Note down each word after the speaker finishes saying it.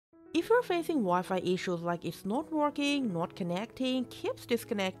if you're facing Wi-Fi issues like it's not working, not connecting, keeps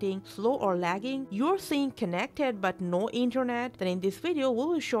disconnecting, slow or lagging, you're seeing connected but no internet, then in this video we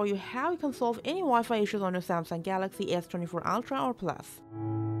will show you how you can solve any Wi-Fi issues on your Samsung Galaxy S24 Ultra or Plus.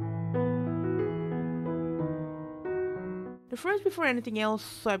 First, before anything else,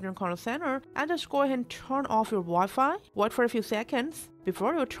 swipe down corner center and just go ahead and turn off your Wi-Fi. Wait for a few seconds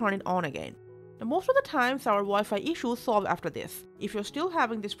before you turn it on again. Now, most of the times our Wi-Fi issues solve after this. If you're still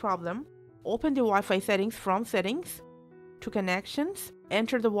having this problem, open the Wi-Fi settings from Settings to Connections,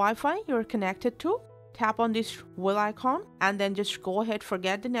 enter the Wi-Fi you're connected to, tap on this wheel icon, and then just go ahead,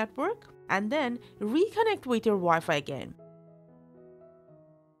 forget the network, and then reconnect with your Wi-Fi again.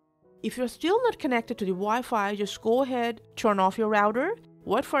 If you're still not connected to the Wi-Fi, just go ahead, turn off your router,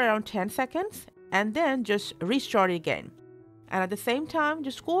 wait for around 10 seconds, and then just restart it again. And at the same time,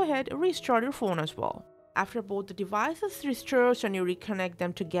 just go ahead, restart your phone as well. After both the devices restart and you reconnect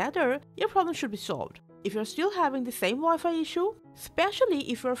them together, your problem should be solved. If you're still having the same Wi-Fi issue, especially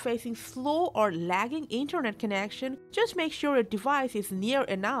if you're facing slow or lagging internet connection, just make sure your device is near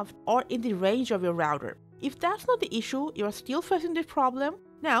enough or in the range of your router. If that's not the issue, you're still facing this problem,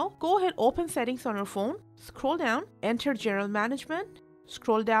 now go ahead, open Settings on your phone, scroll down, enter General Management,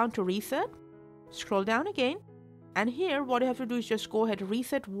 scroll down to Reset, scroll down again, and here what you have to do is just go ahead,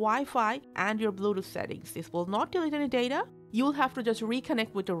 reset Wi-Fi and your Bluetooth settings. This will not delete any data. You'll have to just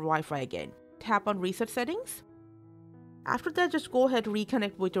reconnect with your Wi-Fi again. Tap on Reset Settings. After that, just go ahead,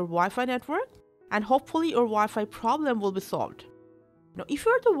 reconnect with your Wi-Fi network, and hopefully your Wi-Fi problem will be solved. Now, if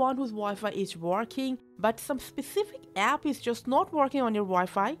you're the one whose Wi-Fi is working, but some specific app is just not working on your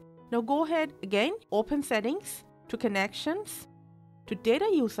Wi-Fi, now go ahead again, open Settings, to Connections, to Data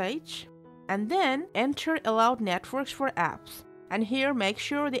Usage, and then enter Allowed Networks for Apps. And here, make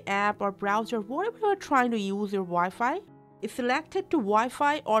sure the app or browser, whatever you're trying to use your Wi-Fi, is selected to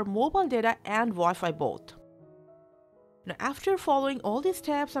Wi-Fi or mobile data and Wi-Fi both. Now, after following all these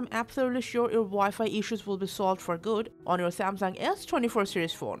steps, I'm absolutely sure your Wi-Fi issues will be solved for good on your Samsung S24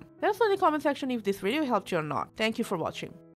 series phone. Let us know in the comment section if this video helped you or not. Thank you for watching.